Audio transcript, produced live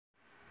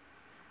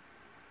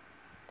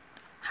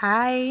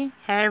Hi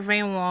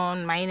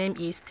everyone, my name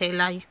is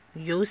Taylor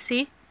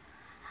Yosi.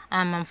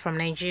 I'm from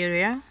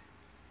Nigeria.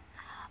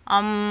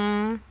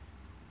 Um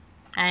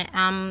I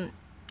am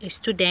a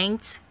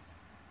student.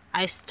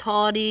 I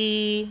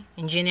study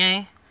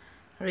engineering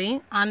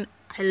and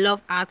I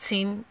love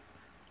acting.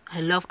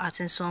 I love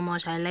acting so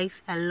much. I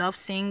love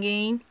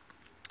singing.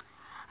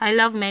 I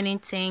love many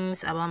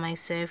things about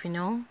myself.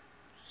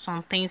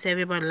 Some things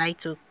everybody like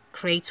to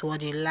create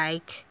what they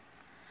like.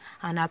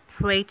 And I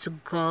pray to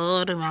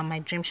God and my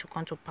dream should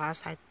come to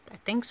pass. I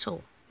think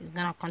so. It's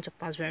gonna come to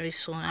pass very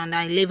soon. And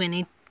I live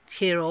in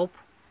Europe.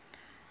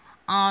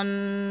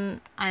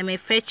 I'm a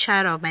faith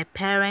child of my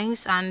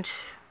parents, and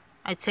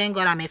I thank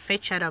God I'm a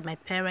faith child of my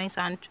parents,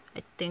 and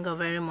I thank God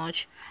very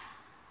much.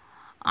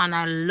 And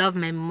I love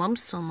my mom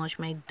so much,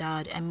 my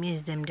dad. I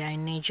miss them. They're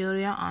in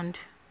Nigeria and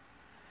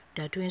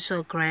they're doing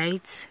so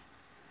great.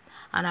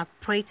 And I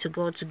pray to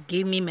God to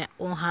give me my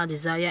own heart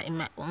desire in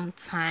my own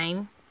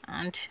time,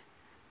 and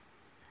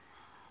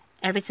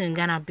everything's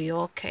gonna be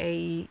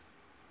okay.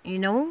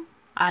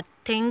 I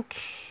think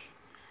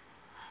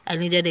I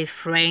needed a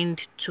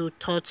friend to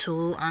talk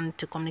to and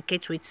to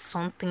communicate with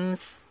some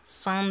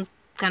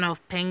kind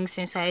of pains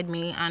inside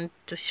me, and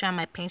to share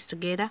my pains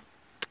together.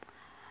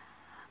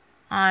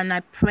 And I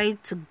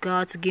prayed to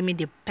God to give me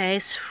the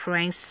best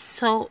friend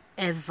so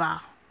I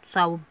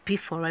will be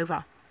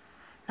forever.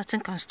 Nothing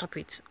can stop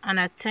it.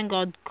 And I thank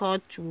God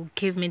will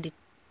give me the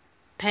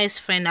best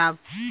friend I've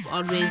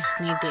always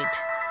needed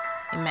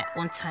in my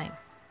own time.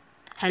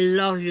 I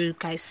love you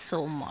guys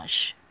so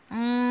much.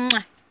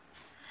 Mwah.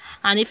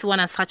 And if you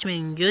want to search me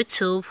on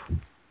YouTube,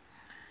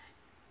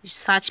 you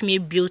search me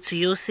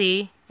Beauty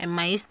Yosi, and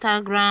my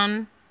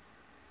Instagram,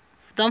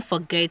 don't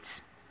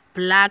forget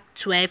Black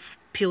 12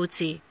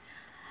 Beauty.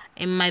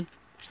 In my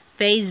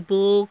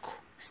Facebook,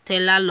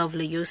 Stella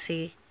Lovely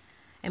Yosi.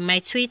 In my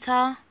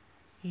Twitter,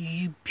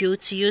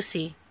 Beauty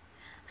Yosi.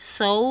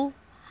 So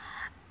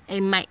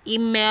in my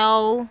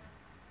email.com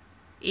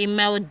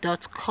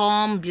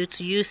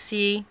Beauty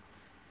Yosi.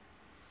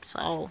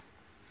 So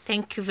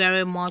thank you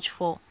very much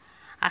for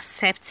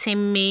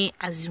accepting me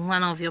as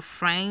one of your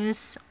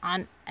friends,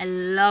 and I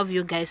love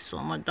you guys so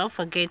much. Don't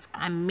forget,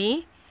 I'm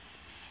me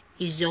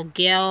is your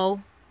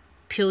girl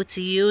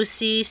Beauty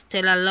Yosi,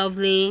 Stella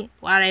Lovely,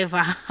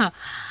 whatever. I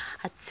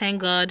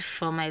thank God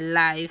for my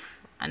life,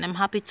 and I'm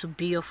happy to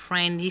be your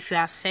friend. If you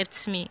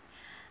accept me,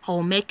 I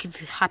will make you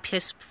the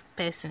happiest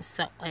person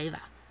so ever.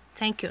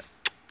 Thank you.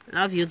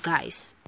 Love you guys.